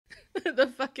the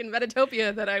fucking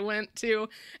Metatopia that I went to,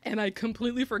 and I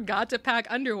completely forgot to pack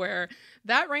underwear.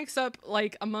 That ranks up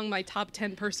like among my top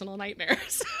 10 personal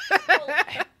nightmares. Well,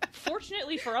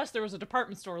 fortunately for us, there was a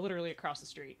department store literally across the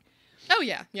street. Oh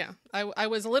yeah. I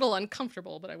was a little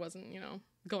uncomfortable, but I wasn't,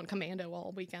 going commando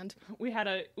all weekend. We had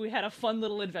a fun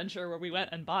little adventure where we went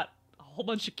and bought a whole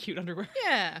bunch of cute underwear.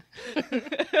 Yeah.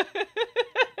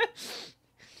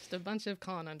 Just a bunch of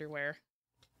con underwear.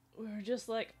 We were just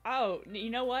like, oh, you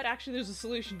know what? Actually, there's a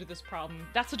solution to this problem.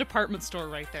 That's a department store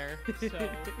right there. So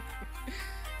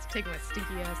Let's take my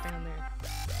stinky ass down there.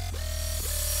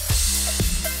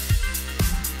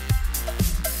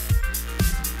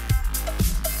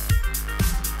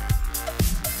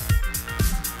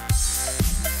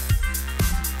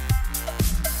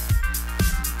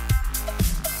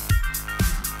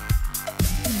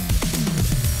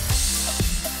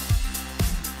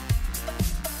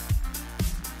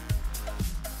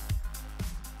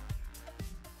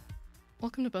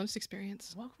 Welcome to Bonus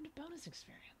Experience. Welcome to Bonus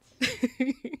Experience.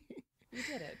 We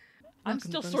did it. I'm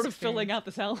still sort of filling out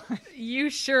this outline. You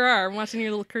sure are. I'm watching your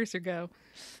little cursor go.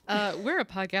 We're a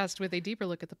podcast with a deeper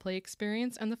look at the play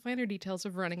experience and the finer details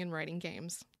of running and writing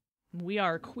games. We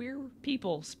are queer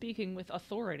people speaking with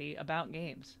authority about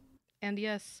games. And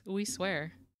yes, we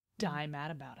swear. Die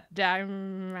mad about it. Die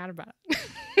mad about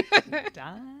it.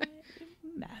 Die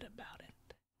mad about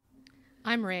it.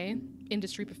 I'm Ray,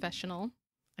 industry professional.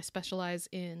 I specialize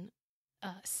in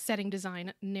setting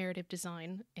design, narrative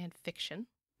design, and fiction.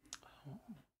 Oh,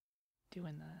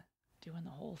 doing the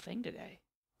whole thing today.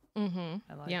 Mm-hmm.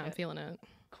 I like it. I'm feeling it.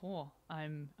 Cool.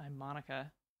 I'm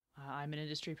Monica. I'm an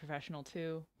industry professional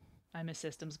too. I'm a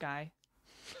systems guy.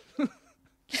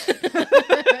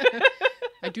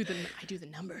 I do the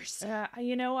numbers.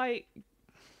 I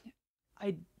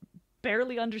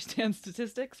barely understand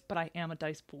statistics, but I am a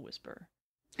dice pool whisperer.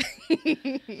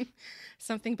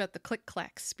 Something about the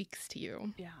click-clack speaks to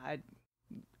you. Yeah,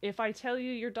 if I tell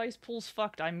you your dice pool's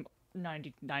fucked, I'm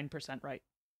 99% right.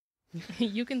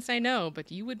 You can say no,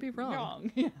 but you would be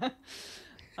wrong.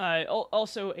 Yeah.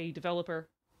 Also a developer,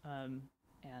 and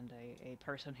a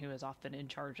person who is often in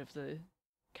charge of the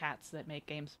cats that make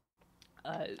games.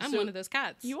 I'm one of those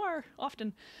cats. You are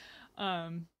often.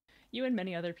 You and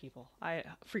many other people. I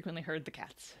frequently herd the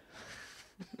cats.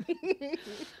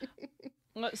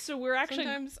 So we're actually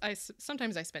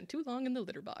sometimes I spend too long in the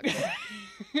litter box.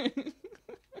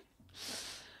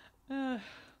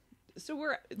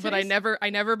 But I never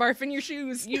barf in your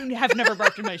shoes. You have never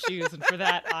barfed in my shoes, and for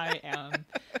that I am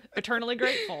eternally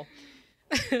grateful.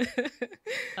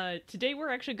 Today we're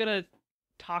actually gonna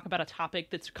talk about a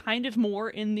topic that's kind of more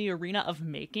in the arena of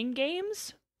making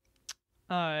games.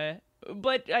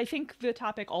 But I think the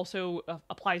topic also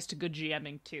applies to good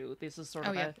GMing too. This is sort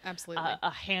of a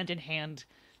hand-in-hand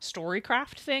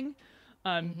storycraft thing,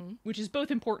 which is both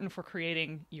important for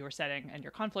creating your setting and your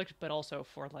conflict, but also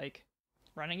for like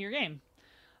running your game.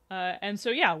 And so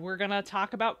yeah, we're gonna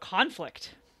talk about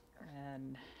conflict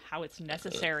and how it's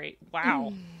necessary.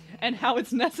 Wow, and how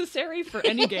it's necessary for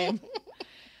any game.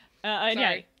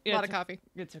 Sorry, a lot of coffee.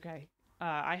 It's okay.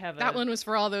 I have that one was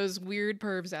for all those weird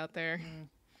pervs out there.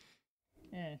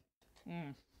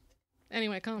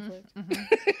 Anyway, conflict.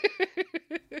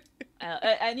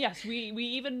 And yes, we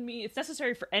even it's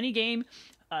necessary for any game,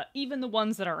 even the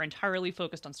ones that are entirely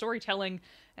focused on storytelling,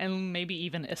 and maybe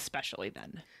even especially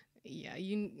then. Yeah,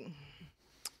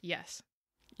 yes.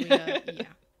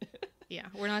 Yeah.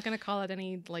 We're not going to call out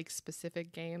any like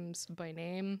specific games by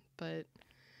name, but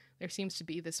there seems to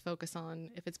be this focus on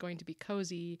if it's going to be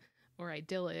cozy or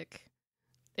idyllic,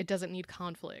 it doesn't need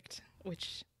conflict,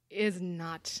 which is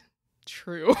not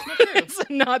true. It's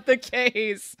not the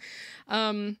case.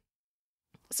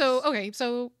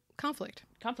 So conflict.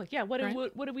 Conflict, yeah. What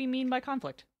do we mean by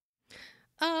conflict?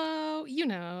 Oh,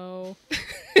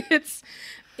 it's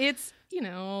it's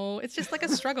just like a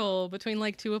struggle between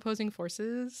like two opposing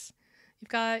forces. You've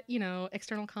got,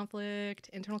 external conflict,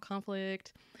 internal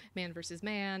conflict, man versus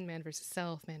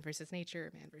self, man versus nature,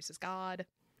 man versus God.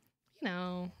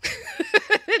 Yeah,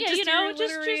 just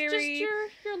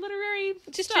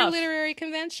your literary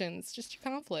conventions, just your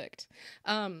conflict.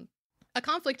 A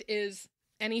conflict is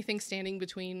anything standing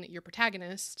between your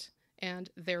protagonist and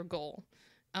their goal.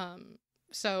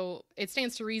 So it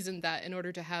stands to reason that in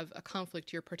order to have a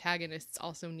conflict, your protagonists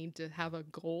also need to have a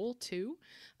goal too.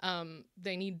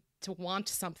 They need to want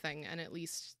something, and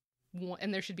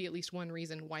and there should be at least one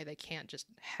reason why they can't just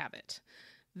have it.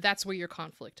 That's where your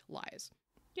conflict lies.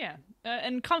 Yeah,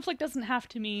 and conflict doesn't have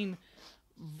to mean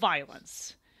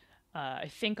violence. I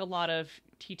think a lot of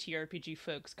TTRPG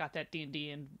folks got that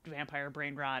D&D and vampire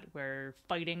brain rot where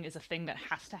fighting is a thing that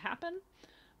has to happen.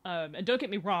 And don't get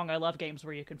me wrong, I love games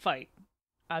where you can fight,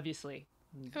 obviously.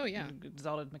 Oh, yeah.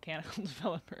 Zelda mechanical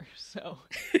developer, so...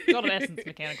 Zelda Essence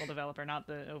mechanical developer, not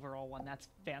the overall one. That's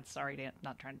Vance. Sorry, Dan,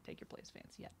 not trying to take your place,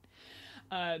 Vance, yet.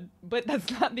 But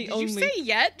that's not the only... Did you say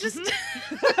yet? Just...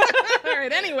 All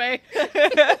right, anyway.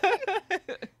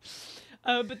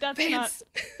 But that's Vance.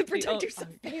 Not... Protect yourself,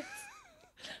 Vance.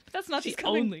 But that's not She's the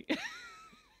coming. Only...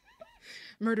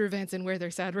 Murder Vance and wear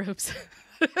their sad robes.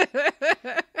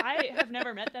 I have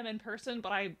never met them in person,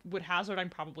 but I would hazard I'm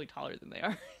probably taller than they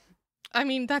are. I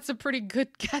mean, that's a pretty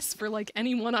good guess for, like,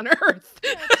 anyone on Earth.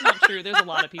 That's not true. There's a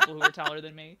lot of people who are taller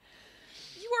than me.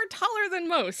 You are taller than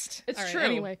most. It's right, true.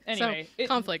 Anyway,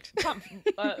 conflict.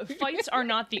 Fights are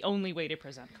not the only way to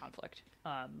present conflict.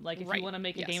 Like, if you want to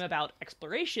make a game about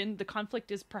exploration, the conflict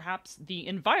is perhaps the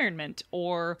environment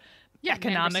or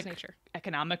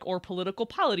economic or political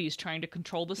polities trying to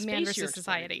control the space man versus you're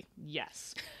society.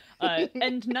 Yes.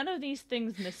 And none of these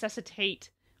things necessitate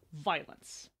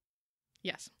violence.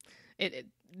 Yes.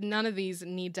 None of these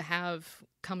need to have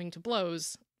coming to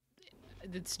blows.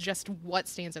 It's just what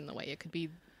stands in the way. It could be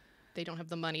they don't have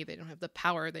the money, they don't have the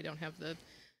power, they don't have the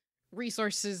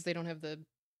resources, they don't have the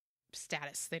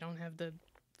status, they don't have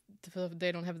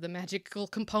the magical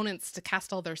components to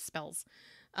cast all their spells.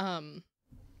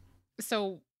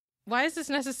 So why is this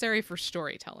necessary for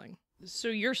storytelling? So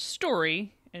your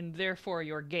story, and therefore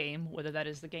your game, whether that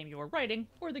is the game you're writing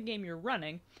or the game you're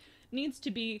running, needs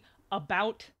to be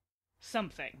about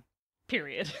something.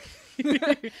 Period.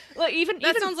 Like even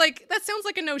sounds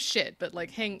like a no shit, but like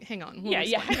hang on.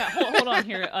 Hang on. Hold on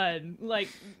here. Like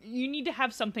you need to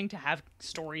have something to have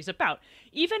stories about.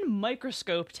 Even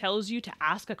Microscope tells you to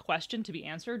ask a question to be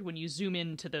answered when you zoom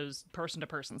into those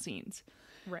person-to-person scenes.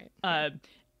 Right.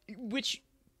 Which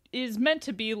is meant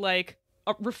to be like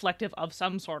reflective of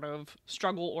some sort of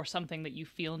struggle or something that you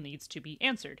feel needs to be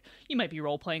answered. You might be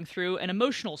role-playing through an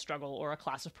emotional struggle or a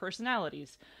class of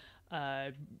personalities.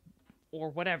 Or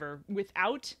whatever.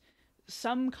 Without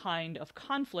some kind of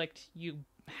conflict, you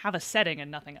have a setting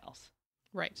and nothing else.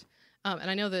 Right.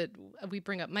 And I know that we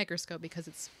bring up Microscope because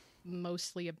it's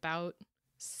mostly about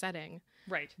setting.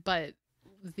 Right. But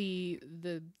the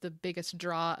biggest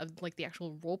draw of like the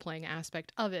actual role-playing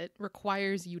aspect of it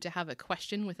requires you to have a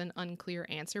question with an unclear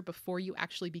answer before you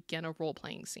actually begin a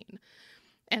role-playing scene.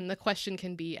 And the question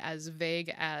can be as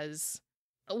vague as,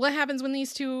 what happens when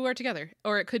these two are together?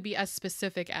 Or it could be as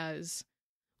specific as,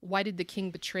 why did the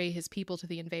king betray his people to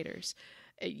the invaders?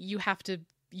 You have to,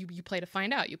 you play to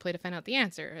find out. You play to find out the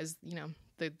answer, as, you know,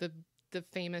 the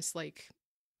famous, like,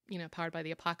 you know, powered by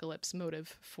the apocalypse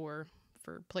motive for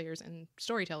players and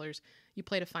storytellers. You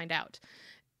play to find out.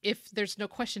 If there's no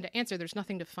question to answer, there's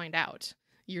nothing to find out.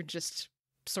 You're just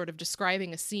sort of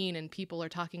describing a scene and people are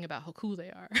talking about how cool they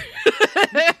are.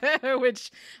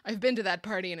 Which I've been to that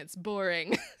party and it's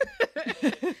boring.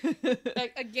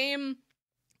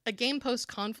 A game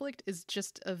post-conflict is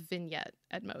just a vignette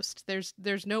at most.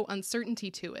 There's no uncertainty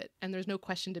to it and there's no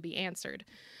question to be answered.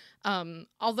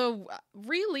 Although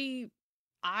really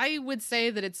I would say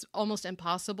that it's almost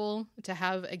impossible to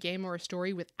have a game or a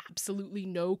story with absolutely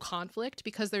no conflict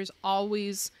because there's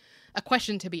always a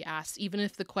question to be asked, even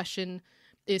if the question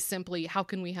is simply, how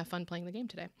can we have fun playing the game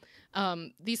today?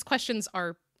 These questions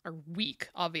are weak,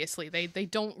 obviously. They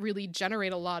don't really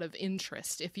generate a lot of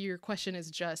interest. If your question is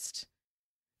just,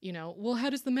 you know, well, how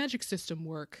does the magic system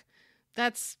work?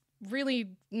 That's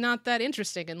really not that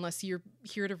interesting unless you're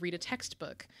here to read a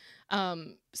textbook.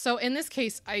 So in this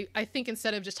case, I think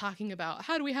instead of just talking about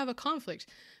how do we have a conflict,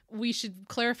 we should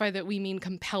clarify that we mean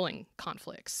compelling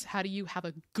conflicts. How do you have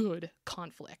a good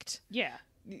conflict? Yeah,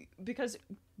 because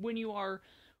when you are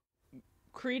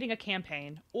creating a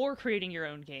campaign or creating your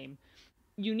own game,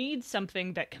 you need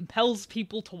something that compels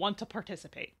people to want to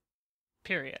participate.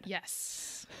 Period.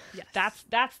 Yes.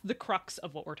 That's the crux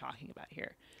of what we're talking about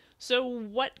here. So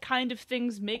what kind of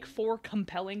things make for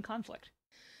compelling conflict?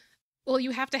 Well,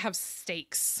 you have to have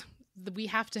stakes. We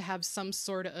have to have some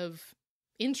sort of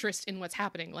interest in what's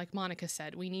happening. Like Monica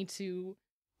said, we need to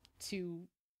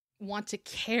want to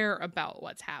care about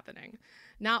what's happening.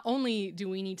 Not only do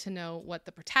we need to know what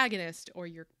the protagonist or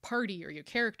your party or your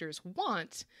characters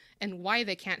want and why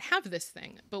they can't have this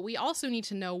thing, but we also need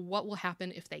to know what will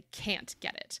happen if they can't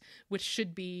get it, which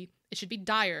should be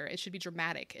dire, it should be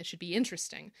dramatic, it should be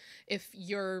interesting. If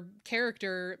your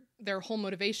character, their whole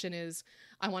motivation is,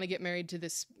 I want to get married to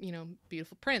this, you know,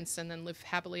 beautiful prince and then live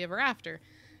happily ever after,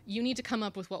 you need to come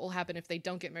up with what will happen if they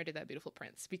don't get married to that beautiful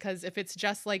prince. Because if it's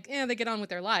just like, they get on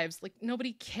with their lives, like,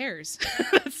 nobody cares.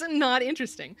 That's not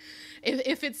interesting.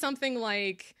 If it's something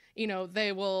like, you know,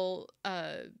 they will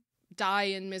die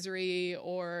in misery,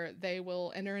 or they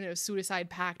will enter into a suicide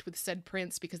pact with said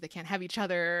prince because they can't have each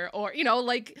other, or, you know,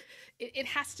 like, it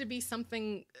has to be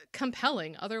something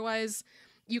compelling. Otherwise,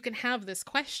 you can have this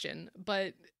question,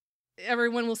 but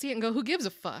everyone will see it and go, who gives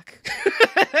a fuck?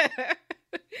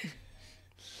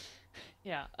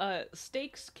 Yeah,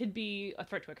 stakes could be a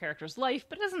threat to a character's life,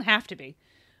 but it doesn't have to be.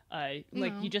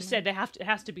 You just said, it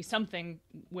has to be something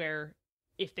where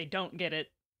if they don't get it,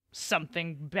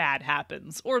 something bad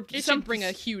happens, or it should bring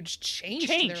a huge change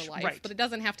to their life, right. But it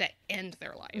doesn't have to end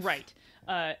their life. Right.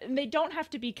 And they don't have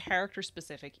to be character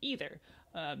specific either.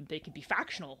 They could be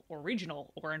factional or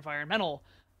regional or environmental.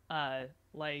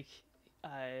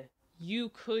 You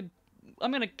could.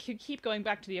 I'm gonna keep going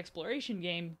back to the exploration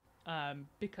game,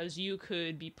 because you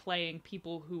could be playing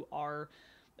people who are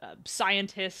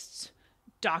scientists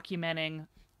documenting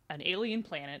an alien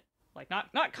planet, like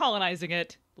not colonizing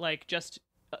it, like just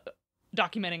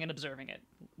documenting and observing it,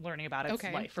 learning about its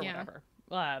life or whatever.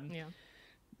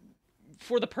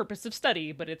 For the purpose of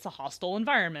study, but it's a hostile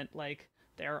environment. Like,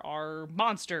 there are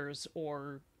monsters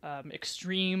or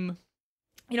extreme.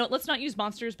 You know, let's not use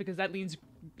monsters because that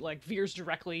veers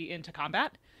directly into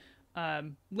combat.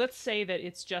 Let's say that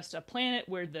it's just a planet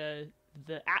where the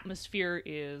atmosphere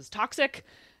is toxic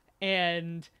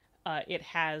and it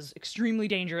has extremely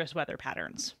dangerous weather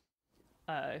patterns.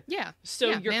 Man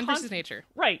versus nature.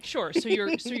 Right, sure. So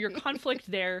your conflict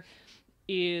there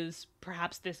is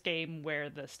perhaps this game where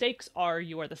the stakes are,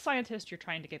 you are the scientist, you're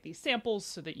trying to get these samples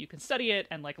so that you can study it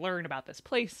and, like, learn about this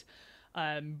place.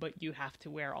 But you have to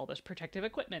wear all this protective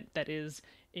equipment that is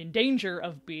in danger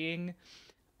of being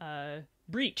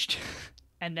breached.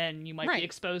 And then you might be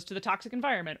exposed to the toxic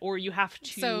environment, or you have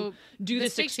to do the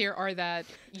stakes here are that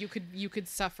you could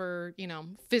suffer, you know,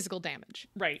 physical damage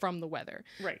from the weather.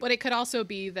 Right. But it could also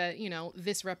be that, you know,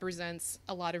 this represents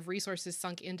a lot of resources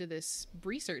sunk into this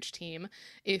research team.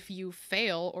 If you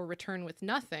fail or return with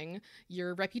nothing,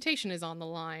 your reputation is on the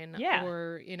line. Yeah.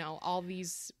 Or, you know, all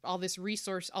these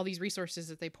resources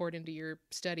that they poured into your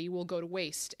study will go to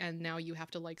waste, and now you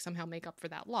have to, like, somehow make up for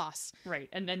that loss. Right.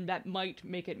 And then that might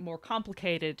make it more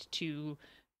complicated to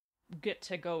get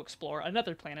to go explore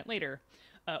another planet later.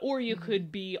 Or you could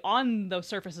be on the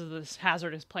surface of this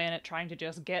hazardous planet trying to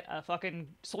just get a fucking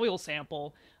soil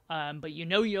sample, but you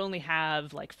know you only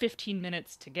have like 15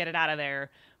 minutes to get it out of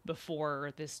there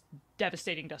before this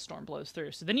devastating dust storm blows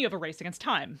through. So then you have a race against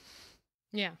time.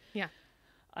 Yeah.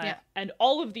 And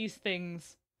all of these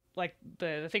things, like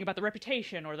the thing about the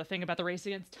reputation or the thing about the race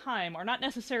against time, are not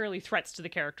necessarily threats to the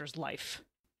character's life.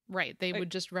 Right. They would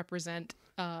just represent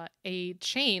a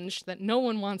change that no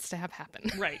one wants to have happen.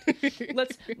 Right.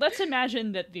 Let's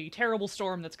imagine that the terrible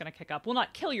storm that's going to kick up will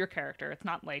not kill your character. It's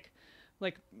not like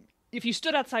if you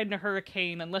stood outside in a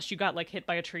hurricane, unless you got, like, hit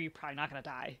by a tree, you're probably not going to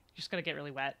die. You're just going to get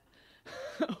really wet.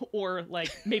 Or,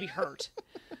 like, maybe hurt.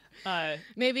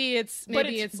 Maybe but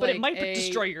it might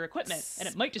destroy your equipment, and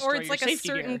it might destroy your safety gear. Or it's like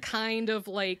a certain kind of,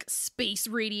 like, space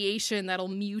radiation that'll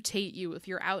mutate you if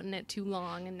you're out in it too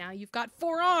long, and now you've got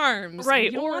 4 arms. Right.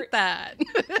 You don't want that.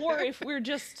 Or if we're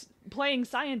just playing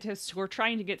scientists who are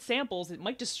trying to get samples, it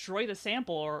might destroy the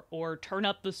sample or turn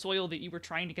up the soil that you were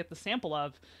trying to get the sample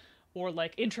of, or,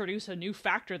 like, introduce a new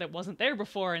factor that wasn't there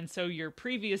before, and so your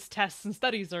previous tests and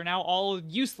studies are now all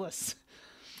useless.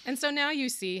 And so now you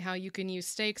see how you can use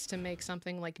stakes to make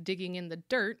something like digging in the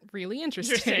dirt really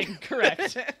interesting.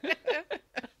 Correct.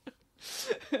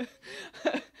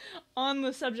 On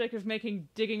the subject of making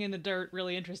digging in the dirt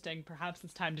really interesting, perhaps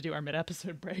it's time to do our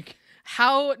mid-episode break.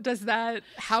 How is that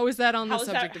on the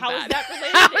subject of that?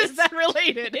 How is that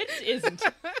related? It isn't.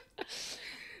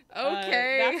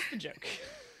 Okay. That's the joke.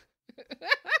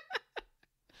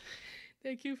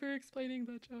 Thank you for explaining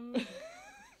the joke.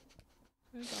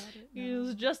 I got it. It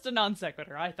was just a non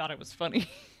sequitur. I thought it was funny.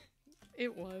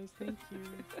 It was. Thank you.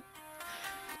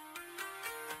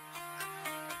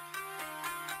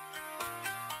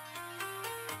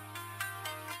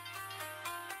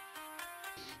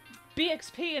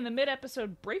 BXP and the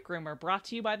mid-episode break room are brought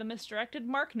to you by the Misdirected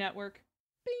Mark Network.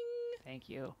 Bing. Thank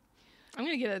you. I'm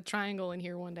going to get a triangle in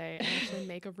here one day and actually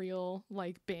make a real,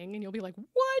 like, bing, and you'll be like,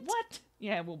 what? What?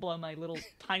 Yeah, it will blow my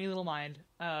tiny little mind.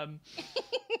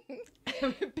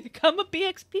 Become a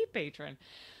BXP patron.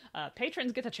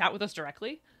 Patrons get to chat with us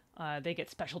directly. They get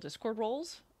special Discord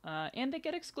roles. And they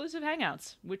get exclusive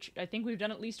hangouts, which I think we've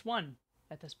done at least one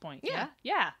at this point. Yeah.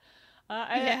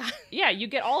 Yeah, you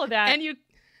get all of that.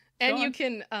 And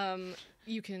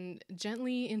you can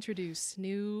gently introduce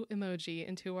new emoji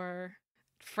into our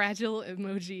fragile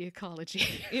emoji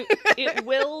ecology. It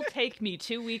will take me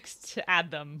 2 weeks to add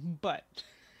them, but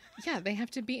Yeah, they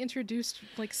have to be introduced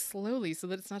like slowly so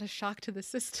that it's not a shock to the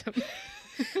system.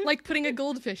 Like putting a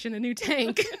goldfish in a new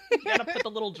tank. You gotta put the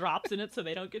little drops in it so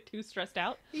they don't get too stressed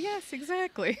out. Yes,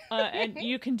 exactly. And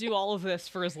you can do all of this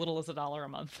for as little as $1 a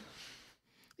month.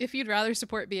 If you'd rather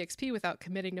support BXP without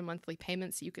committing to monthly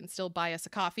payments, you can still buy us a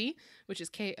coffee, which is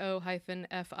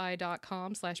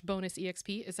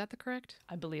ko-fi.com/bonusexp. Is that the correct?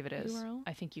 I believe it is. URL?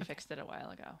 I think you fixed it a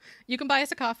while ago. You can buy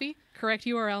us a coffee, correct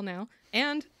URL now,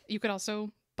 and you could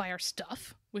also buy our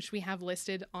stuff, which we have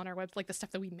listed on our website, like the stuff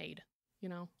that we made. You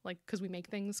know, like because we make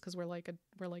things because we're like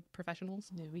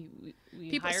professionals. Yeah, we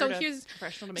people. Hired So a here's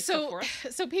professional to make stuff for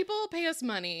us. So people pay us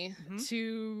money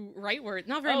to write words.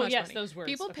 Not very much. Yes, money. those words.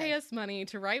 People pay us money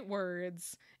to write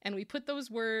words, and we put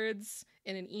those words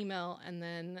in an email, and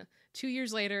then 2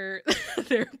 years later,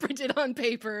 they're printed on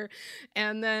paper,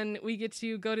 and then we get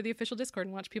to go to the official Discord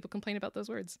and watch people complain about those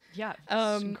words. Yeah,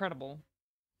 it's incredible.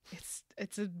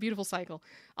 It's a beautiful cycle.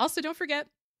 Also, don't forget.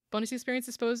 Bonus Experience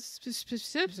is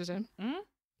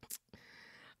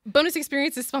Bonus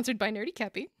Experience is sponsored by Nerdy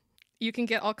Cappy. You can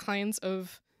get all kinds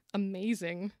of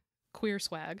amazing queer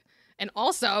swag. And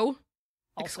also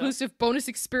exclusive Bonus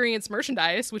Experience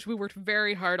merchandise, which we worked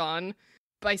very hard on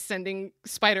by sending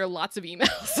Spider lots of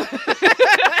emails.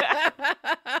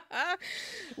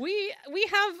 We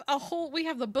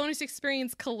have the Bonus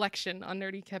Experience collection on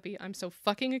Nerdy Kepi. I'm so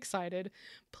fucking excited.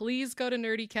 Please go to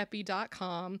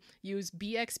nerdykepi.com, use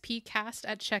BXPcast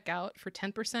at checkout for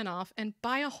 10% off, and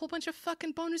buy a whole bunch of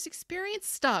fucking Bonus Experience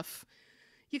stuff.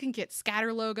 You can get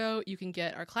Scatter logo, you can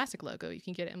get our classic logo, you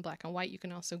can get it in black and white, you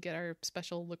can also get our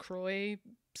special LaCroix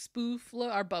spoof,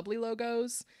 our bubbly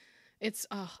logos. I'm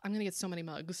gonna get so many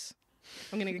mugs.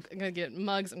 I'm gonna get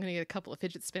mugs. I'm gonna get a couple of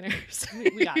fidget spinners.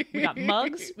 we got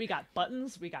mugs. We got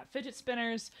buttons. We got fidget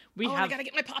spinners. I gotta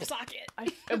get my pop socket.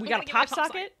 We got a pop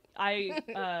socket.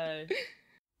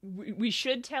 We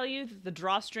should tell you that the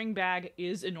drawstring bag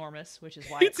is enormous, which is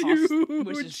why it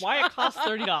costs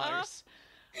 $30.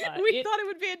 We thought it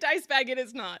would be a dice bag. It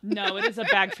is not. No, it is a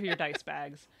bag for your dice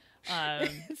bags.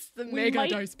 It's the mega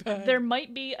dice bag. There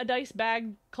might be a dice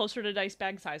bag closer to dice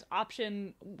bag size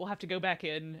option. We'll have to go back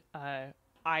in.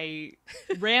 I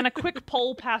ran a quick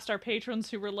poll past our patrons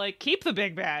who were like, keep the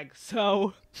big bag.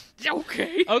 So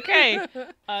okay.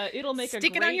 It'll make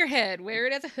stick it on your head, wear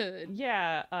it as a hood.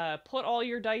 Yeah, put all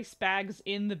your dice bags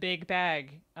in the big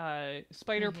bag.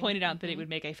 Spider pointed out that it would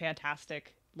make a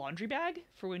fantastic laundry bag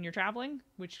for when you're traveling,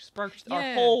 which sparked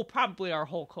our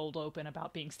whole cold open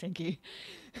about being stinky.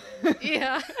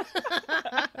 Yeah.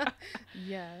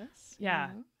 Yes.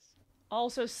 Yeah.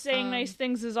 Also, saying nice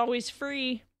things is always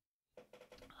free.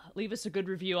 Leave us a good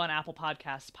review on Apple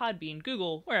Podcasts, Podbean,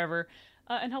 Google, wherever,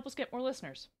 and help us get more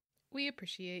listeners. We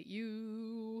appreciate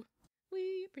you.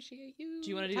 Do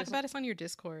you want to talk about us on your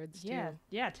Discords? Yeah,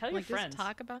 tell your friends.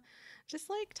 Talk about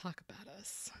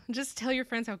us. Just tell your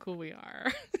friends how cool we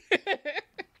are.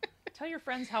 Tell your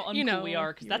friends how uncool we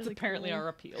are, because that's really apparently cool. Our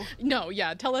appeal. No,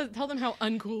 yeah, tell them how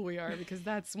uncool we are, because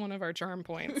that's one of our charm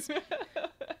points.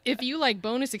 If you like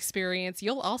Bonus Experience,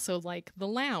 you'll also like The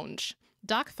Lounge.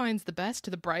 Doc finds the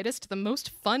best, the brightest, the most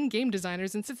fun game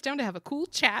designers and sits down to have a cool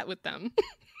chat with them.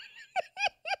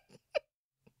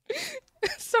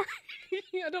 Sorry.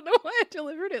 I don't know why I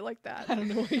delivered it like that. I don't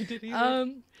know why you did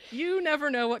either. You never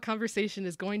know what conversation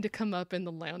is going to come up in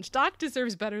the lounge. Doc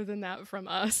deserves better than that from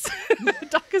us.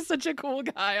 Doc is such a cool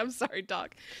guy. I'm sorry,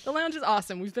 Doc. The lounge is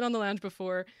awesome. We've been on the lounge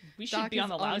before. We should be on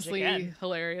the lounge again.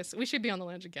 Hilarious. We should be on the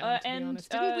lounge again, to be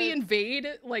honest. Didn't we invade?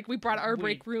 Like, we brought our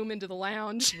break room into the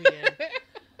lounge. We did.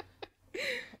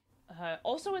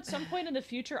 Also, at some point in the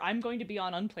future, I'm going to be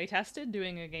on Unplaytested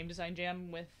doing a game design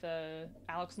jam with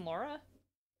Alex and Laura.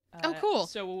 Oh, cool.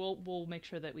 So we'll make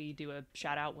sure that we do a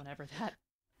shout out whenever that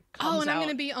comes out. Oh, and I'm going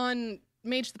to be on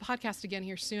Mage the Podcast again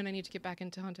here soon. I need to get back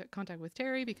into contact with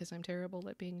Terry because I'm terrible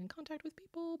at being in contact with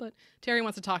people. But Terry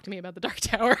wants to talk to me about the Dark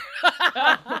Tower.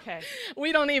 Okay.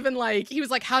 We don't even he was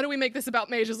like, how do we make this about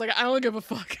Mage? I was like, I don't give a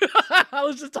fuck.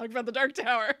 Let's just talk about the Dark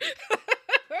Tower.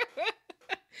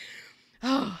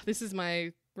 Oh, this is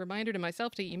my reminder to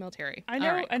myself to email Terry. I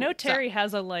know Terry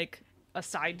has a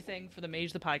side thing for the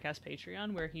Mage the Podcast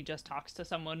Patreon where he just talks to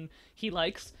someone he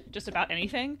likes just about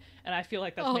anything, and I feel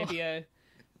like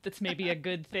that's maybe a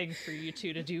good thing for you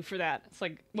two to do for that. It's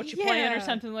like what you plan or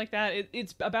something like that.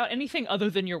 It's about anything other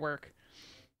than your work.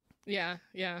 Yeah.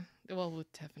 Well,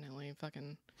 definitely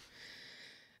fucking.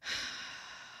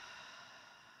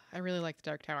 I really like the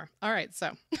Dark Tower. All right,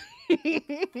 so.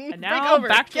 And now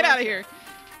back to get out of here.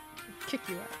 Kick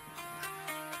you out.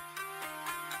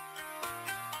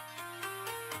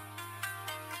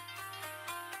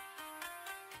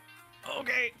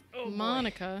 Okay. Oh,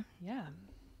 Monica. Boy. Yeah.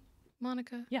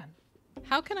 Monica? Yeah.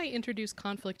 How can I introduce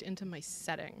conflict into my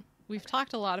setting? We've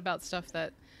talked a lot about stuff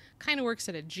that kind of works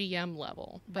at a GM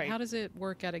level, but how does it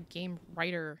work at a game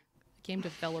writer, game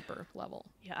developer level?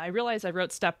 Yeah, I realized I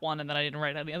wrote step 1 and then I didn't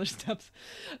write any other steps.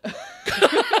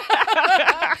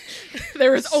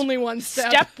 There is only one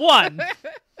step. Step 1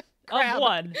 of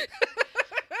 1.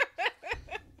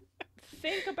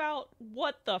 Think about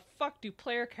what the fuck do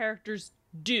player characters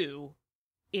do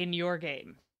in your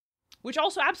game, which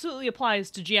also absolutely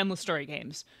applies to GM-less story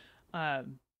games.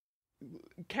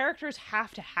 Characters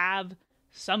have to have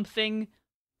something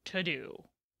to do,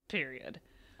 period.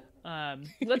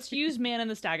 Let's use Man and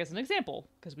the Stag as an example,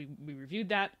 because we reviewed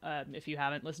that. If you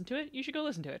haven't listened to it, you should go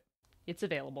listen to it. It's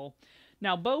available.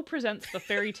 Now, Bo presents the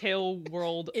fairy tale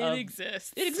world of... It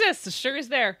exists. It exists. It sure is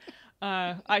there.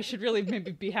 I should really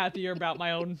maybe be happier about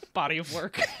my own body of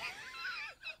work.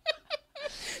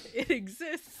 It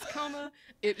exists, comma.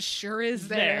 It sure is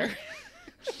there.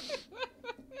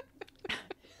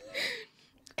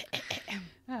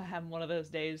 Having one of those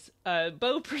days.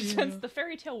 Bo presents the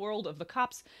fairy tale world of the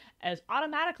cops as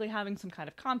automatically having some kind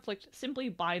of conflict simply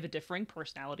by the differing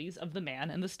personalities of the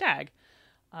man and the stag.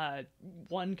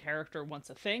 One character wants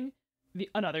a thing,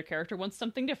 another character wants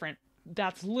something different.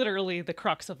 That's literally the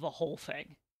crux of the whole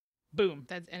thing. Boom.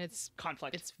 And it's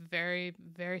conflict. It's very,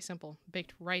 very simple,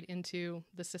 baked right into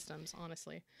the systems,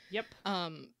 honestly. Yep.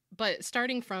 But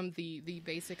starting from the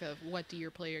basic of what do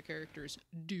your player characters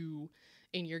do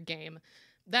in your game,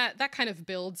 that kind of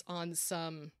builds on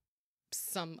some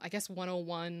I guess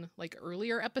 101 like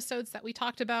earlier episodes that we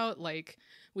talked about, like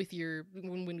with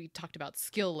when we talked about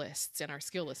skill lists in our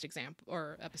skill list example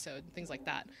or episode, things like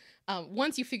that.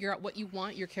 Once you figure out what you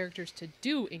want your characters to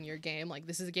do in your game, like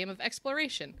this is a game of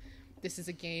exploration, this is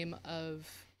a game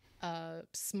of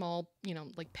small,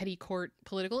 like petty court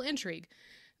political intrigue,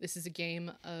 this is a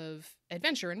game of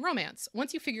adventure and romance.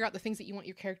 Once you figure out the things that you want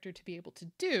your character to be able to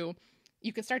do,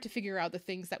 you can start to figure out the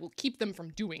things that will keep them from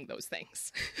doing those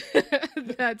things.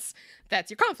 That's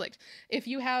your conflict. If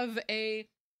you have we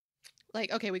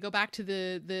go back to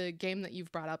the game that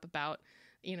you've brought up about,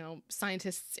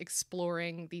 scientists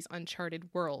exploring these uncharted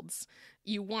worlds.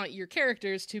 You want your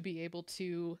characters to be able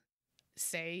to,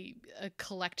 say,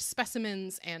 collect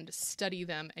specimens and study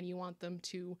them, and you want them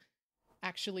to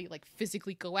actually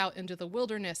physically go out into the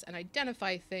wilderness and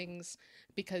identify things,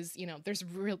 because there's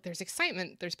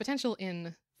excitement, there's potential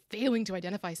in failing to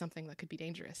identify something that could be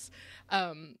dangerous.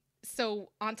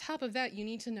 So on top of that, you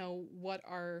need to know what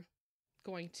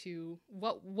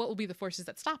will be the forces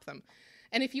that stop them.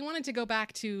 And if you wanted to go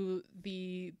back to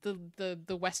the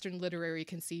Western literary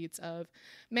conceits of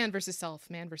man versus self,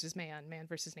 man versus man, man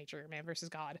versus nature, man versus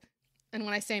God. And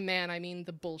when I say man, I mean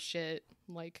the bullshit,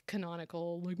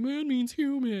 canonical, man means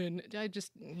human. I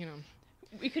just,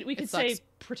 We could say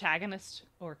protagonist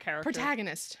or character.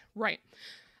 Protagonist, right.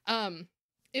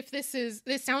 If this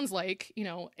sounds like,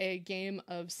 a game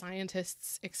of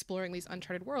scientists exploring these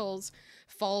uncharted worlds,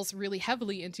 falls really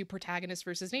heavily into protagonist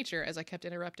versus nature, as I kept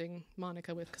interrupting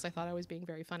Monica with, because I thought I was being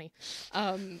very funny.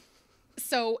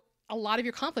 So a lot of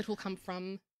your conflict will come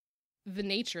from the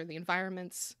nature, the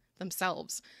environments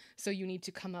themselves. So you need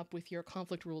to come up with your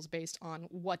conflict rules based on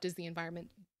what does the environment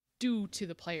do to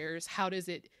the players? How does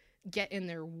it get in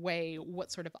their way?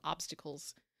 What sort of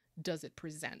obstacles does it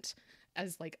present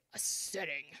as a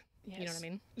setting? Yes. You know what I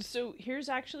mean? So here's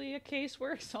actually a case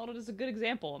where Exalted is a good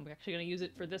example. I'm actually going to use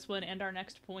it for this one and our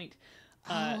next point.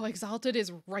 Exalted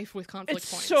is rife with conflict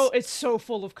points. It's so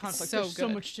full of conflict. There's so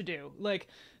much to do.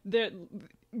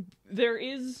 There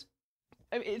is...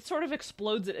 it sort of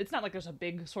explodes it. It's not like there's a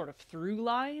big sort of through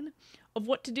line of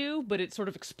what to do, but it sort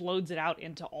of explodes it out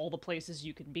into all the places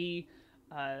you can be.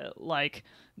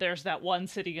 There's that one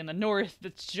city in the north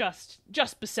that's just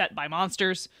beset by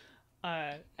monsters.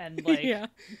 There's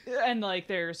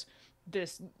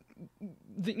this,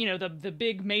 the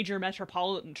big major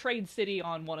metropolitan trade city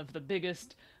on one of the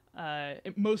biggest,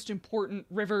 most important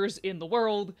rivers in the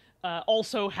world,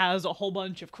 also has a whole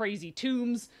bunch of crazy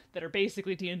tombs that are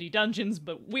basically D&D dungeons,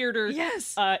 but weirder.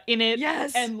 Yes. In it.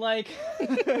 Yes. And you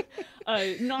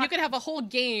could have a whole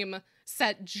game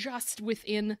set just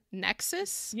within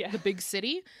Nexus, the big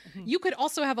city. Mm-hmm. You could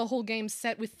also have a whole game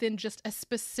set within just a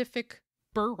specific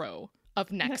borough of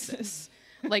Nexus.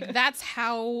 That's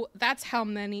how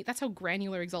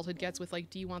granular Exalted gets with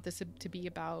do you want this to be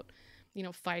about,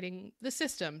 fighting the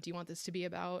system? Do you want this to be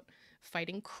about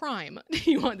fighting crime?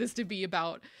 Do you want this to be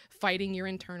about fighting your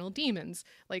internal demons?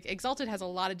 Exalted has a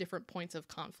lot of different points of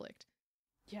conflict.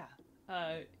 Yeah.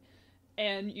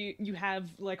 And you have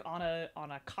on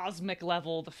a cosmic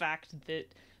level the fact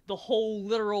that the whole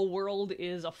literal world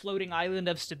is a floating island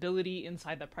of stability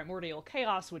inside the primordial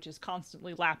chaos, which is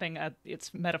constantly lapping at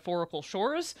its metaphorical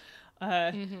shores.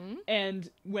 And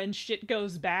when shit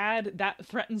goes bad, that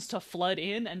threatens to flood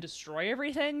in and destroy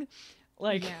everything.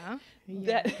 Like,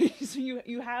 that. So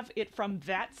you have it from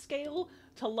that scale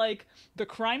to, like, the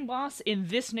crime boss in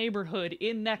this neighborhood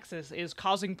in Nexus is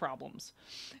causing problems.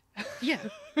 Yeah,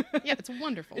 it's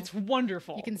wonderful. It's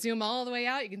wonderful. You can zoom all the way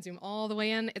out. You can zoom all the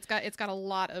way in. It's got a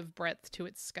lot of breadth to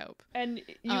its scope. And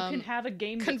you can have a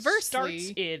game that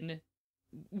starts in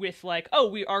with, like,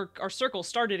 oh, our circle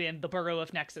started in the borough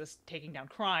of Nexus taking down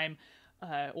crime,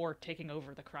 or taking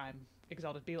over the crime.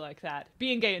 Exalted be like that,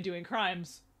 being gay and doing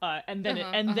crimes, and then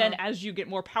then as you get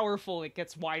more powerful, it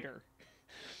gets wider.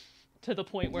 To the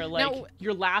point where, like, now,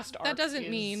 your last arc that doesn't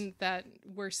mean that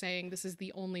we're saying this is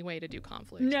the only way to do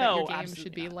conflict. No, that your game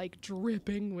should be like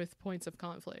dripping with points of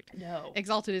conflict. No.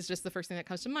 Exalted is just the first thing that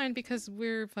comes to mind because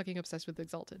we're fucking obsessed with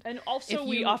Exalted. And also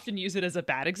we often use it as a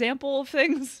bad example of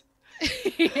things.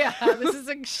 Yeah, this is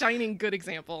a shining good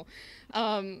example.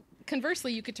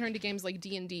 Conversely, you could turn to games like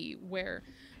D&D where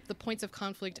the points of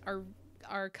conflict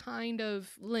are kind of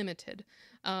limited.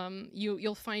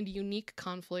 You'll find unique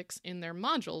conflicts in their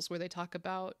modules where they talk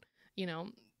about, you know,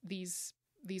 these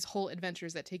whole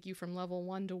adventures that take you from level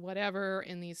 1 to whatever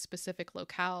in these specific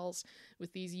locales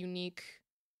with these unique,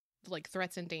 like,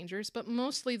 threats and dangers. But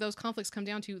mostly those conflicts come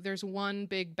down to there's one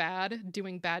big bad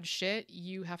doing bad shit.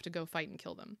 You have to go fight and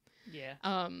kill them. Yeah.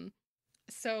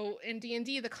 So in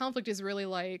D&D, the conflict is really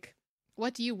like,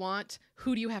 what do you want?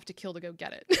 Who do you have to kill to go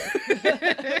get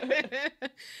it?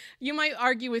 You might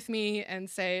argue with me and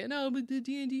say, no, but the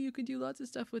D&D, you could do lots of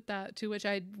stuff with that. To which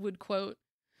I would quote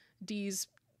Dee's,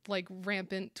 like,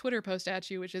 rampant Twitter post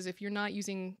at you, which is, if you're not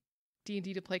using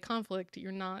D&D to play conflict,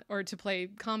 you're not, or to play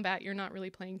combat, you're not really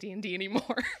playing D&D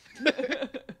anymore.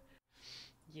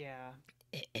 Yeah.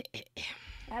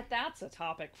 That's a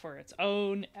topic for its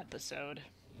own episode.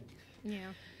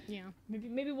 Yeah.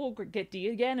 Maybe we'll get D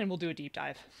again and we'll do a deep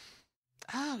dive.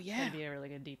 Oh, yeah. That'd be a really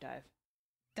good deep dive.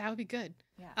 That would be good.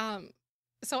 Yeah.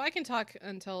 So I can talk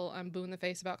until I'm blue in the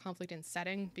face about conflict in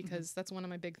setting, because that's one of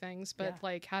my big things. But,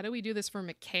 like, how do we do this for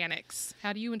mechanics?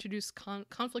 How do you introduce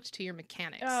conflict to your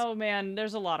mechanics? Oh, man,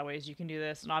 there's a lot of ways you can do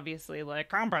this. And obviously, like,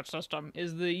 combat system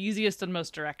is the easiest and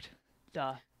most direct.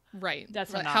 Duh. Right.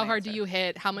 That's right. How hard do you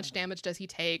hit? How much damage does he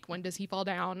take? When does he fall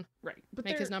down? Right. But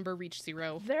make his number reach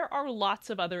 0. There are lots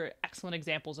of other excellent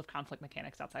examples of conflict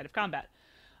mechanics outside of combat.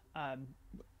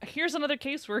 Here's another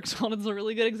case where Exalted is a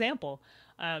really good example.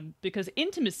 Because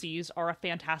intimacies are a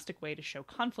fantastic way to show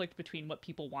conflict between what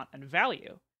people want and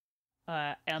value.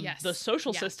 And the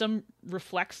social system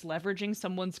reflects leveraging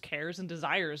someone's cares and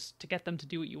desires to get them to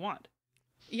do what you want.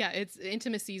 Yeah,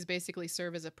 intimacies basically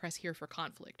serve as a press here for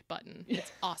conflict button.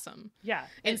 It's awesome. Yeah.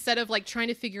 Instead of, like, trying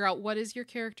to figure out what does your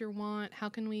character want, how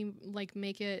can we, like,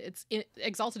 make it,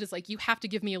 Exalted is like, you have to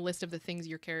give me a list of the things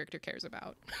your character cares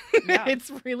about. Yeah. It's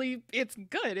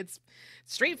good. It's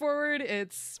straightforward.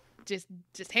 It's just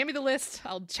hand me the list.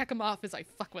 I'll check them off as I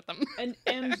fuck with them.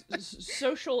 and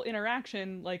social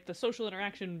interaction, like, the social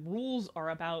interaction rules are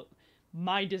about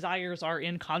my desires are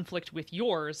in conflict with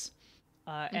yours.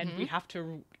 And we have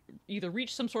to either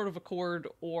reach some sort of accord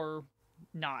or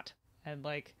not. And,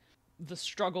 like, the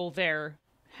struggle there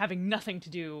having nothing to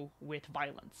do with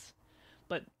violence.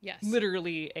 But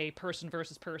literally a person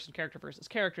versus person, character versus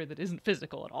character that isn't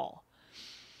physical at all.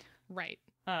 Right.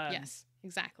 Yes,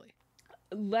 exactly.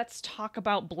 Let's talk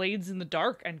about Blades in the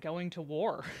Dark and going to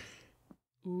war.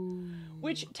 Ooh,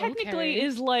 which technically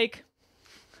is, like...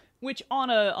 Which on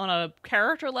a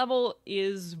character level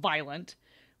is violent,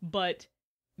 but...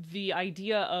 the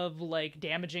idea of, like,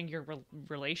 damaging your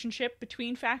relationship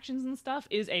between factions and stuff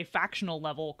is a factional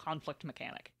level conflict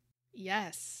mechanic.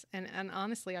 Yes, and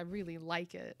honestly, I really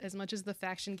like it. As much as the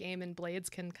faction game in Blades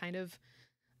can kind of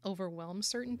overwhelm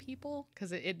certain people,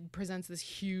 because it presents this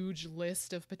huge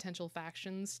list of potential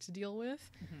factions to deal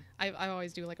with. I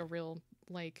always do, like, a real,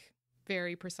 like,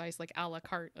 very precise, like, a la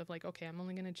carte of, like, okay, I'm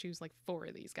only going to choose, like, 4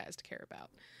 of these guys to care about.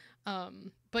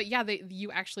 But yeah,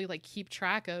 you actually, like, keep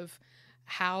track of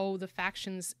how the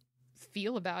factions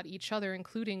feel about each other,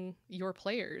 including your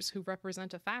players who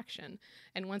represent a faction.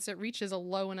 And once it reaches a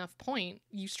low enough point,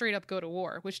 you straight up go to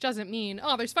war, which doesn't mean,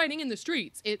 oh, there's fighting in the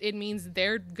streets. It means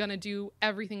they're gonna do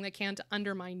everything they can to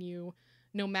undermine you,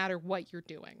 no matter what you're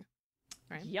doing.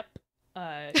 Right? Yep.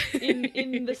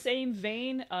 In the same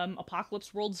vein,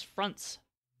 Apocalypse World's fronts.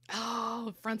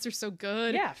 Oh, fronts are so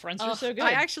good. Yeah, fronts are so good.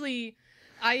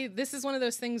 This is one of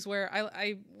those things where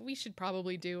we should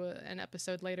probably do an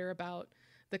episode later about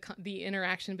the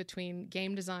interaction between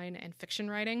game design and fiction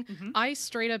writing, I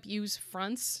straight up use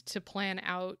fronts to plan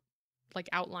out like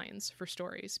outlines for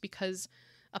stories, because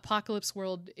Apocalypse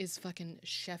World is fucking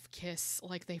chef kiss.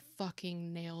 Like, they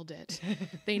fucking nailed it.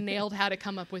 They nailed how to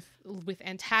come up with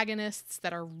antagonists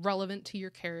that are relevant to your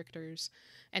characters,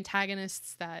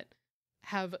 antagonists that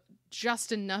have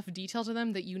just enough detail to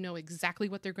them that you know exactly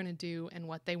what they're going to do and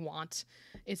what they want.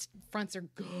 Fronts are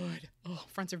good. Oh,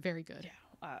 fronts are very good.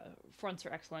 Yeah. Fronts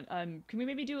are excellent. Can we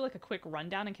maybe do like a quick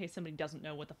rundown in case somebody doesn't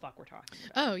know what the fuck we're talking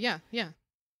about? Oh, yeah.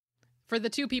 For the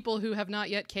two people who have not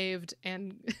yet caved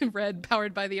and read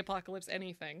Powered by the Apocalypse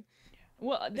anything.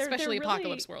 Well, especially they're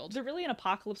Apocalypse World. They're really an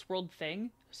Apocalypse World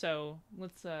thing. So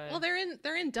let's. Well, they're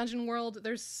in Dungeon World.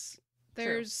 There's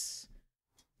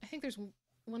I think there's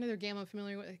one other game I'm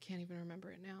familiar with. I can't even remember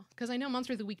it now, because I know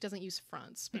Monster of the Week doesn't use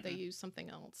fronts, but they use something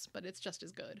else. But it's just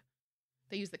as good.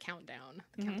 They use the countdown.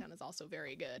 The countdown is also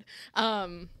very good.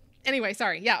 Anyway,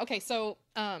 sorry. Yeah. Okay. So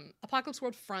Apocalypse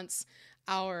World fronts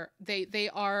they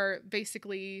are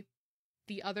basically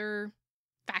the other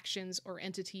factions or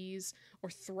entities or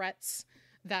threats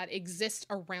that exist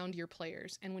around your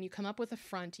players. And when you come up with a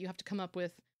front, you have to come up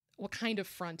with what kind of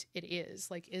front it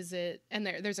is. Like, is it, and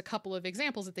there's a couple of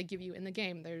examples that they give you in the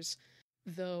game. There's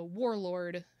the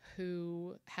warlord,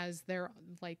 who has their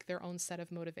own set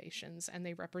of motivations, and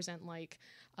they represent like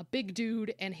a big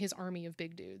dude and his army of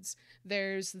big dudes.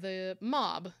 There's the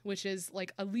mob, which is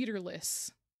like a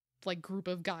leaderless like group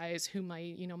of guys who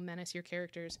might, menace your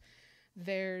characters.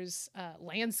 There's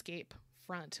landscape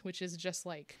front, which is just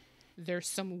like there's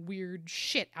some weird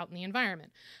shit out in the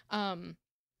environment. And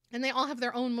they all have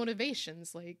their own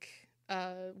motivations. Like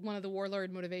one of the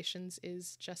warlord motivations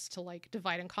is just to like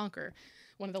divide and conquer.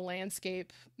 One of the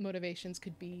landscape motivations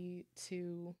could be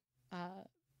to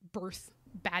birth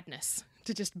badness,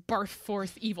 to just barf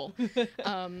forth evil.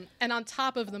 And on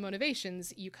top of the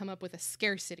motivations, you come up with a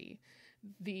scarcity,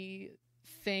 the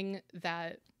thing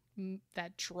that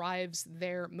drives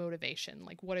their motivation.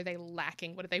 Like, what are they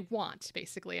lacking? What do they want,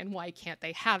 basically? And why can't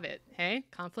they have it? Hey,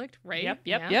 conflict, right?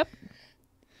 Yep.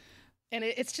 And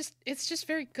it's just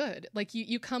very good. Like,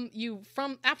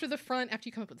 from after the front, after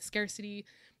you come up with the scarcity,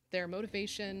 their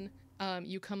motivation,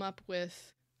 you come up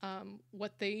with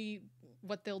what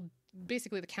they'll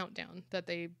basically the countdown that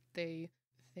they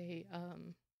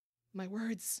my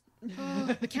words.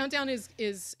 The countdown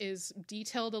is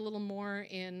detailed a little more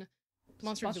in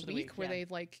Monster of the Week, where they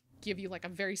like give you like a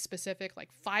very specific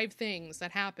like 5 things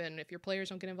that happen if your players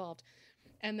don't get involved.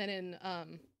 And then in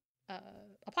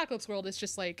Apocalypse World, it's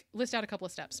just like list out a couple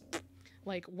of steps,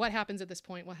 like what happens at this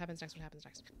point, what happens next,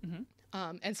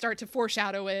 and start to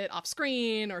foreshadow it off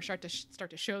screen, or start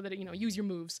to show that use your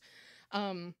moves.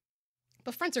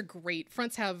 But fronts are great.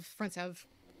 Fronts have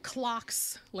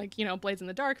clocks, like Blades in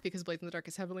the Dark, because Blades in the Dark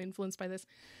is heavily influenced by this.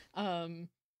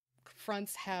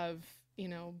 Fronts have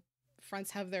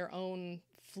their own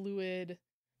fluid.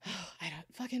 I don't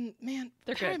fucking man.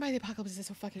 They're Powered good. by the Apocalypse is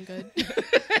so fucking good.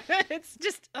 It's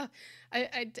just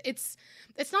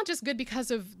it's not just good because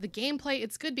of the gameplay.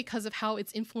 It's good because of how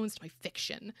it's influenced by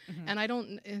fiction. And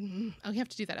I'll have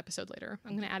to do that episode later.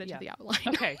 I'm going to add it to the outline.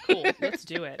 Okay, cool. Let's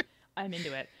do it. I'm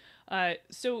into it.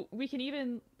 So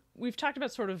we've talked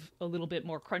about sort of a little bit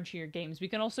more crunchier games. We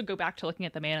can also go back to looking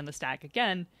at the Man in the Stack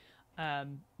again,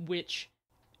 which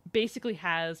basically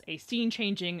has a scene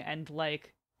changing and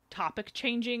like topic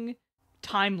changing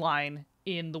timeline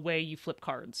in the way you flip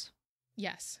cards.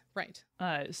 Yes, right.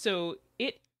 So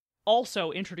it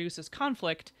also introduces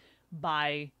conflict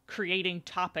by creating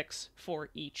topics for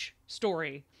each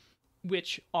story,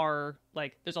 which are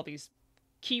like, there's all these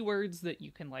keywords that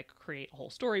you can like create a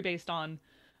whole story based on.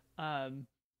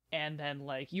 And then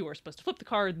like you are supposed to flip the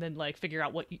card and then like figure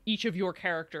out what each of your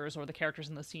characters or the characters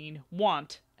in the scene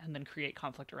want, and then create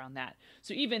conflict around that.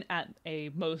 So even at a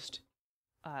most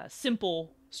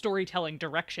simple storytelling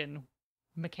direction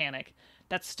mechanic,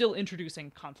 that's still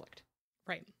introducing conflict.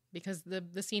 Right. Because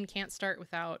the scene can't start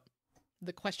without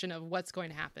the question of what's going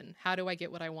to happen. How do I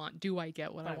get what I want? Do I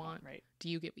get what I want? Right. Do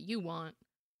you get what you want?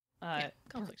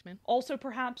 Conflict, man. Also,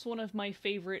 perhaps one of my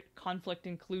favorite conflict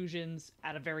inclusions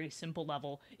at a very simple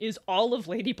level is all of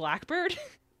Lady Blackbird.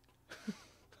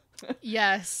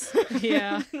 Yes.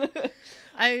 Yeah.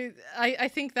 I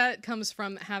think that comes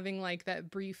from having like that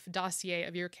brief dossier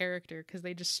of your character, because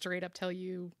they just straight up tell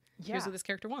you, here's what this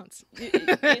character wants.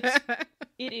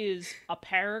 It is a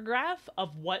paragraph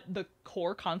of what the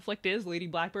core conflict is. Lady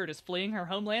Blackbird is fleeing her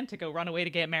homeland to go run away to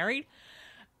get married.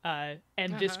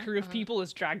 And this crew of people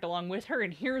is dragged along with her,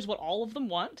 and here's what all of them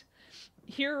want.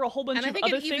 Here are a whole bunch of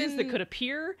other things that could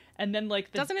appear, and then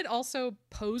like doesn't it also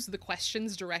pose the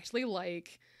questions directly,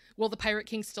 like will the Pirate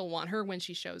King still want her when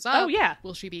she shows up? Oh, yeah.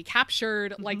 Will she be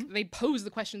captured? Like, they pose the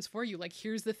questions for you. Like,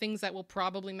 here's the things that will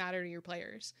probably matter to your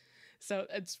players. So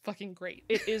it's fucking great.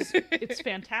 It is. It's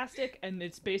fantastic, and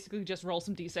it's basically just roll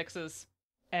some d6s,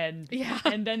 and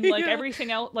then like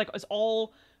everything else, like, it's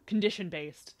all condition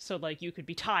based. So like you could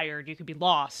be tired, you could be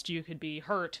lost, you could be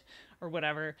hurt, or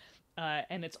whatever.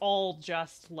 And it's all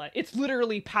just like, it's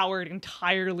literally powered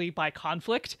entirely by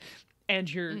conflict,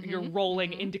 and you're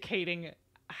rolling indicating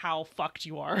how fucked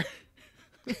you are.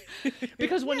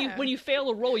 Because when you fail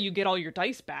a roll, you get all your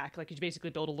dice back. Like, you basically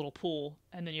build a little pool,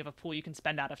 and then you have a pool you can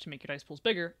spend out of to make your dice pools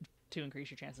bigger to increase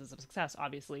your chances of success,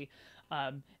 obviously.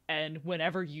 And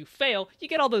whenever you fail, you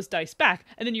get all those dice back,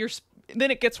 and then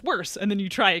it gets worse, and then you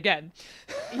try again.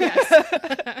 Yes.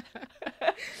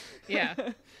 Yeah.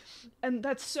 And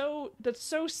that's so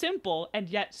simple and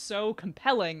yet so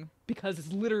compelling, because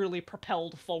it's literally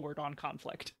propelled forward on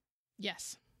conflict.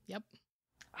 Yes. Yep.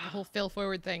 The whole fail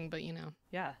forward thing, but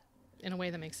yeah, in a way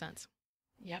that makes sense.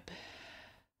 Yep.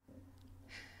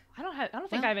 I don't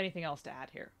think I have anything else to add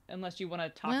here, unless you want to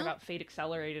talk about Fate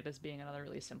Accelerated as being another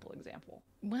really simple example.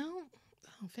 Well,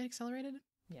 Fate Accelerated?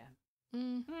 Yeah.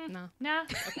 No. Nah.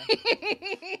 Okay.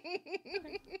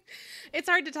 It's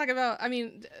hard to talk about. I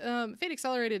mean, Fate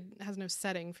Accelerated has no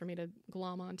setting for me to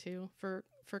glom onto for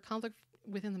conflict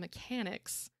within the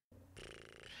mechanics.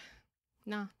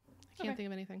 Nah, I can't think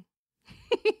of anything.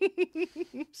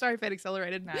 Sorry, Fate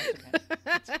Accelerated. Nah, it's okay.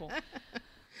 That's cool.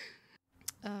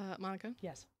 Monica?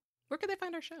 Yes. Where can they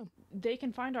find our show? They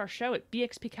can find our show at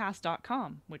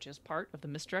bxpcast.com, which is part of the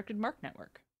Misdirected Mark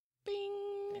Network. Bing!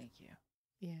 Thank you.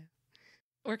 Yeah.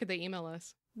 Or could they email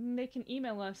us? They can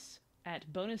email us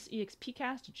at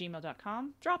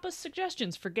bonusexpcast@gmail.com. Drop us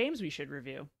suggestions for games we should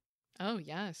review. Oh,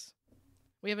 yes.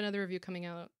 We have another review coming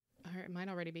out. Or it might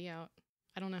already be out.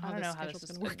 I don't know how this schedule's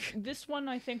going to work. This one,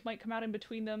 I think, might come out in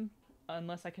between them,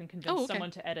 unless I can convince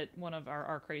someone to edit one of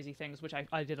our crazy things, which I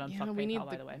did on Fuck PayPal,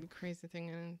 by the way. Crazy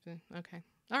thing. Okay.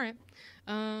 All right.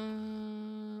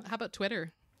 How about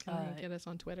Twitter? Can you get us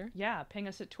on Twitter? Yeah, ping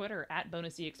us at Twitter at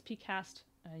bonusexpcast.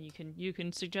 You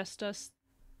can suggest us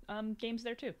games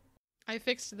there too. I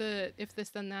fixed the if this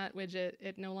then that widget.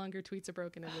 It no longer tweets a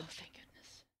broken image. Oh, thank goodness.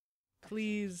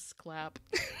 Please clap.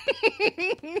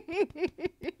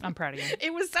 I'm proud of you.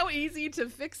 It was so easy to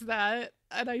fix that,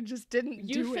 and I just didn't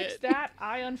do it. You fixed that.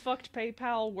 I unfucked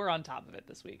PayPal. We're on top of it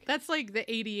this week. That's like the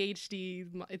ADHD.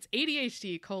 It's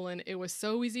ADHD : it was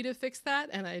so easy to fix that,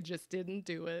 and I just didn't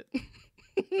do it.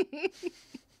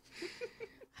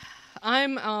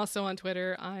 I'm also on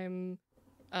Twitter. I'm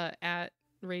at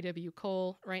Ray W.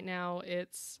 Cole. Right now,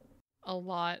 it's a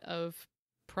lot of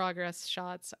progress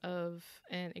shots of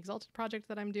an Exalted project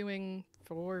that I'm doing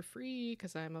for free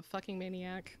because I'm a fucking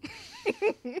maniac.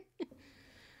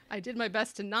 I did my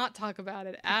best to not talk about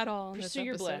it at all in this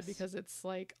episode because it's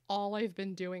like all I've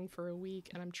been doing for a week,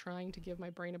 and I'm trying to give my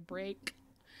brain a break.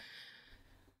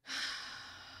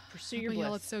 Pursue your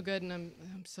bliss. It's so good, and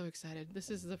I'm so excited. This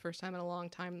is the first time in a long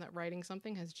time that writing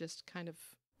something has just kind of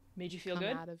made you feel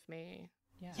good out of me.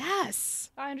 Yeah. Yes,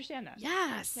 I understand that.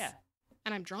 Yes. Yeah.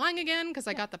 And I'm drawing again because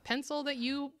I got the pencil that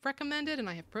you recommended, and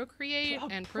I have Procreate,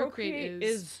 and Procreate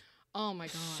is oh my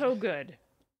god, so good.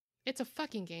 It's a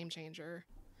fucking game changer.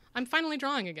 I'm finally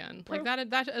drawing again. Like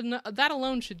that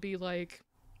alone should be like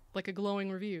a glowing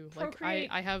review.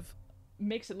 Procreate like I have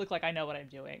makes it look like I know what I'm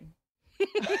doing.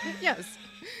 Yes.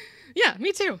 Yeah,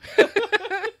 me too.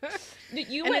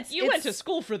 You went to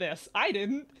school for this. I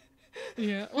didn't.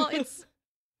 Yeah. Well, it's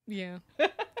yeah.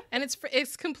 And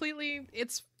it's completely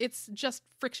it's just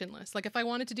frictionless. Like if I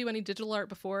wanted to do any digital art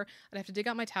before, I'd have to dig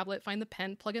out my tablet, find the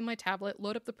pen, plug in my tablet,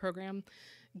 load up the program,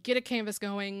 get a canvas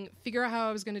going, figure out how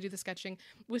I was going to do the sketching.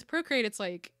 With Procreate, it's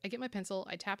like I get my pencil,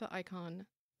 I tap the icon,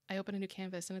 I open a new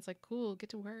canvas, and it's like, cool, get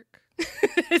to work.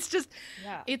 It's just,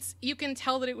 you can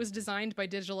tell that it was designed by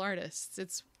digital artists.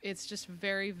 It's just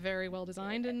very, very well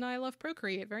designed, and I love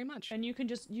Procreate very much. And you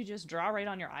just draw right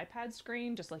on your iPad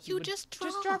screen, just like just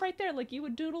draw right there, like you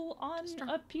would doodle on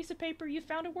a piece of paper you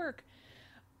found at work.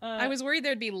 I was worried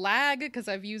there'd be lag because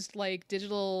I've used like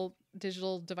digital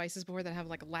devices before that have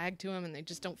like lag to them and they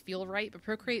just don't feel right, but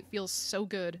Procreate feels so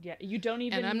good. Yeah, you don't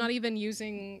even... And I'm not even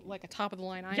using like a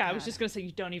top-of-the-line iPad. Yeah, I was just gonna say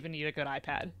you don't even need a good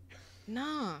iPad.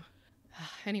 Nah.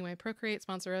 Anyway, Procreate,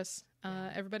 sponsor us.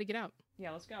 Everybody get out.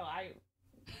 Yeah, let's go.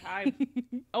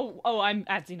 I'm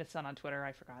at Zenith Sun on Twitter.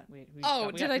 I forgot.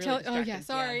 Did I tell? Oh yeah,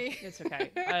 sorry. Yeah, it's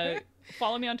okay.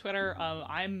 Follow me on Twitter.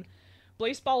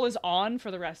 Blazeball is on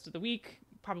for the rest of the week.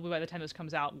 Probably by the time this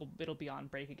comes out, it'll be on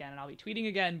break again, and I'll be tweeting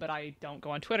again, but I don't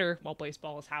go on Twitter while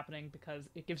Blazeball is happening because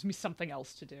it gives me something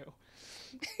else to do.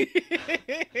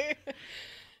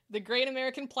 The great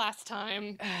American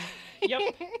pastime.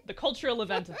 Yep, the cultural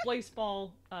event of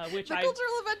baseball, which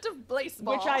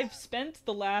I've spent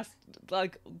the last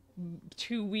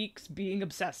 2 weeks being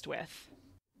obsessed with.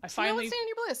 I finally stay in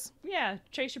your bliss. Yeah,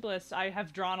 chase your bliss. I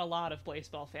have drawn a lot of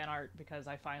baseball fan art because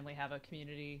I finally have a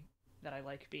community that I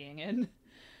like being in.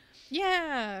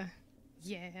 Yeah.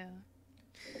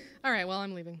 All right, well,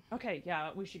 I'm leaving. Okay,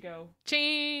 yeah, we should go.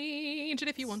 Change it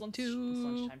if you want to. It's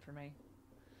lunchtime for me.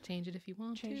 Change it if you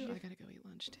want to. I gotta go eat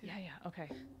lunch, too. Yeah, okay.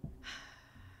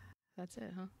 That's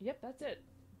it, huh? Yep, that's it.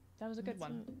 That was a good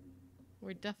one. It.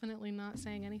 We're definitely not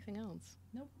saying anything else.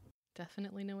 Nope.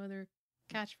 Definitely no other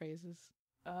catchphrases.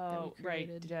 Oh, right.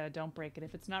 Don't break it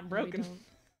if it's not broken.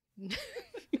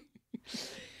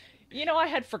 You know, I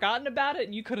had forgotten about it,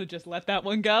 and you could have just let that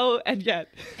one go, and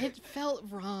yet it felt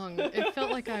wrong. It felt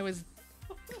like I was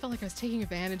taking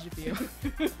advantage of you.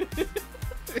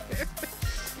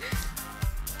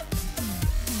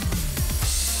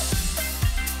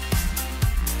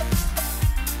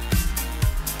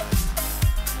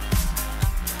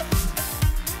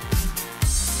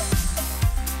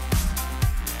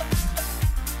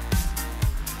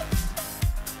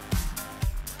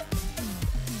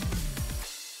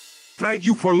 Thank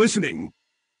you for listening.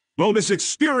 Bonus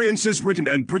Experience is written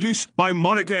and produced by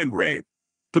Monica and Ray.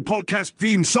 The podcast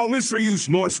theme song is reused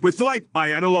Norse with Light by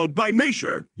Analog by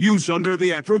Nature, used under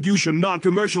the Attribution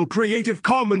Non-Commercial Creative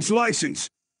Commons license.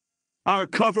 Our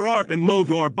cover art and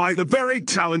logo are by the very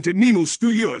talented Nemo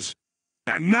Studios.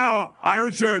 And now, I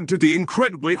return to the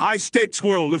incredibly high-stakes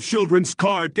world of children's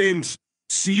card games.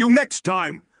 See you next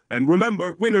time, and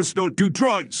remember, winners don't do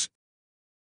drugs.